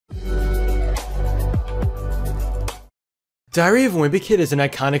Diary of Wimpy Kid is an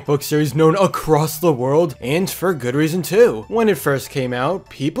iconic book series known across the world, and for good reason too. When it first came out,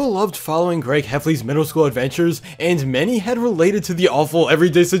 people loved following Greg Heffley's middle school adventures, and many had related to the awful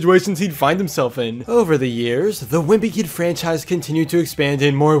everyday situations he'd find himself in. Over the years, the Wimpy Kid franchise continued to expand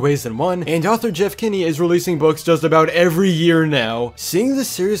in more ways than one, and author Jeff Kinney is releasing books just about every year now. Seeing the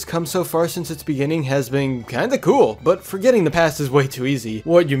series come so far since its beginning has been kinda cool, but forgetting the past is way too easy.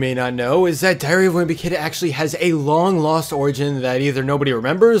 What you may not know is that Diary of Wimpy Kid actually has a long-lost origin that either nobody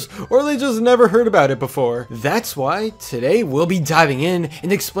remembers or they just never heard about it before. That's why today we'll be diving in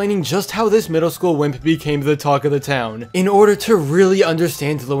and explaining just how this middle school wimp became the talk of the town. In order to really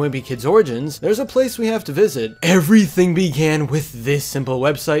understand the Wimpy Kid's origins, there's a place we have to visit. Everything began with this simple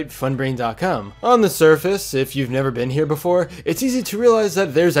website, funbrain.com. On the surface, if you've never been here before, it's easy to realize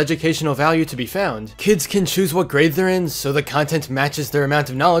that there's educational value to be found. Kids can choose what grade they're in, so the content matches their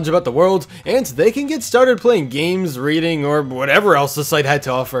amount of knowledge about the world, and they can get started playing games, reading, or whatever else the site had to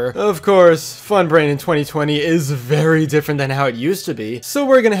offer. Of course, Funbrain in 2020 is very different than how it used to be, so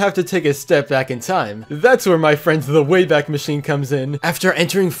we're gonna have to take a step back in time. That's where my friend the Wayback Machine comes in. After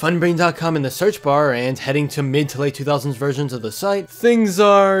entering funbrain.com in the search bar and heading to mid to late 2000s versions of the site, things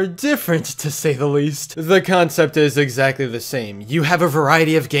are different to say the least. The concept is exactly the same. You have a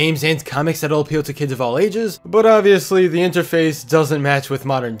variety of games and comics that'll appeal to kids of all ages, but obviously the interface doesn't match with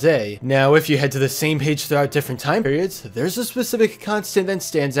modern day. Now, if you head to the same page throughout different time periods, there's a specific constant that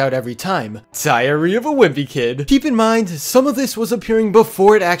stands out every time. Diary of a Wimpy Kid. Keep in mind, some of this was appearing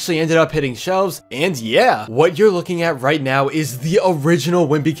before it actually ended up hitting shelves, and yeah, what you're looking at right now is the original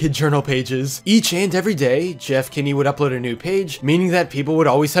Wimpy Kid journal pages. Each and every day, Jeff Kinney would upload a new page, meaning that people would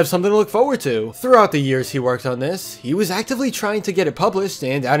always have something to look forward to. Throughout the years he worked on this, he was actively trying to get it published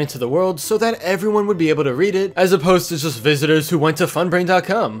and out into the world so that everyone would be able to read it, as opposed to just visitors who went to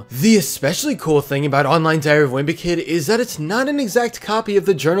funbrain.com. The especially cool thing about Online Diary of Wimpy Kid is that it's not an exact copy of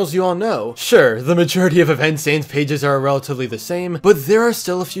the journals you all know. Sure, the majority of events and pages are relatively the same, but there are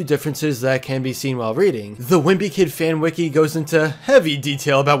still a few differences that can be seen while reading. The Wimpy Kid fan wiki goes into heavy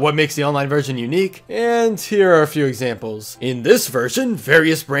detail about what makes the online version unique, and here are a few examples. In this version,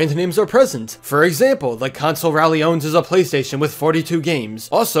 various brand names are present. For example, the console Rally owns is a PlayStation with 42 games.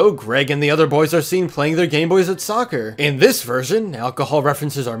 Also, Greg and the other boys are seen playing their Game Boys at soccer. In this version, alcohol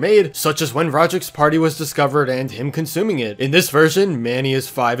references are made, such as when Roderick's party was discovered and him consuming it. In this version, Manny is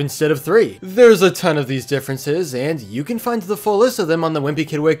 5 instead of 3. There's a ton of these differences, and you can find the full list of them on the Wimpy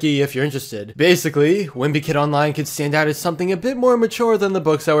Kid wiki if you're interested. Basically, Wimpy Kid Online could stand out as something a bit more mature than the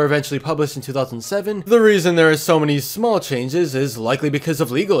books that were eventually published in 2007. The reason there are so many small changes is likely because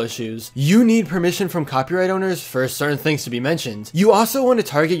of legal issues. You need permission from copyright owners for certain things to be mentioned. You also want to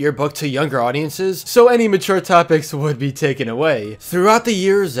target your book to younger audiences, so any mature topics would be taken away. Throughout the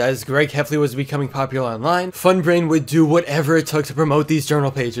years, as Greg Heffley was becoming popular online, Funbrain would do whatever it took to promote these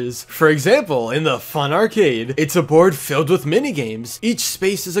journal pages. For example, in the Fun Arcade, it's a board filled with minigames. Each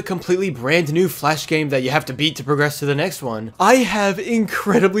space is a completely brand new flash game that you have to beat to progress to the next one. I have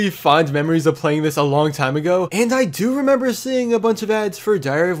incredibly fond memories of playing this a long time ago, and I do remember seeing a bunch of ads for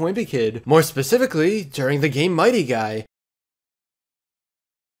Diary of Wimpy Kid. More specifically, during the game Mighty Guy.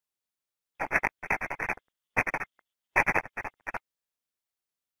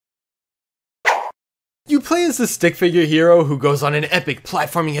 You play as the stick figure hero who goes on an epic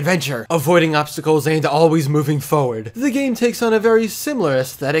platforming adventure, avoiding obstacles and always moving forward. The game takes on a very similar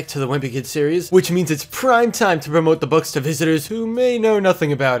aesthetic to the Wimpy Kid series, which means it's prime time to promote the books to visitors who may know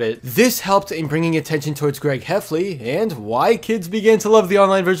nothing about it. This helped in bringing attention towards Greg Heffley, and why kids began to love the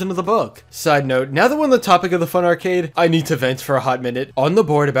online version of the book. Side note, now that we're on the topic of the Fun Arcade, I need to vent for a hot minute. On the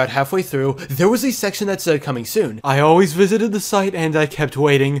board about halfway through, there was a section that said coming soon. I always visited the site and I kept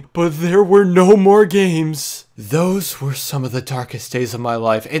waiting, but there were no more games. Those were some of the darkest days of my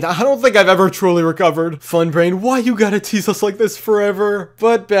life, and I don't think I've ever truly recovered. Funbrain, why you gotta tease us like this forever?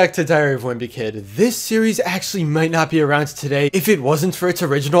 But back to Diary of Wimpy Kid. This series actually might not be around today if it wasn't for its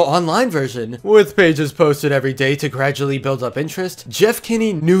original online version. With pages posted every day to gradually build up interest, Jeff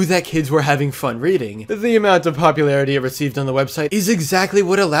Kinney knew that kids were having fun reading. The amount of popularity it received on the website is exactly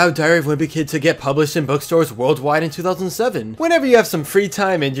what allowed Diary of Wimpy Kid to get published in bookstores worldwide in 2007. Whenever you have some free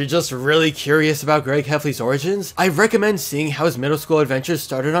time and you're just really curious about Greg Heffley's origins, I recommend seeing how his middle school adventures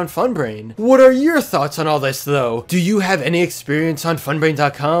started on Funbrain. What are your thoughts on all this though? Do you have any experience on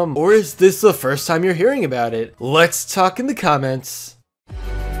funbrain.com, or is this the first time you're hearing about it? Let's talk in the comments.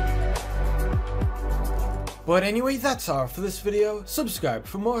 But anyway, that's all for this video. Subscribe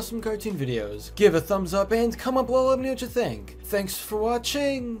for more awesome cartoon videos. Give a thumbs up and comment below, let me know what you think. Thanks for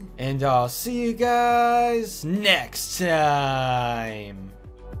watching, and I'll see you guys next time.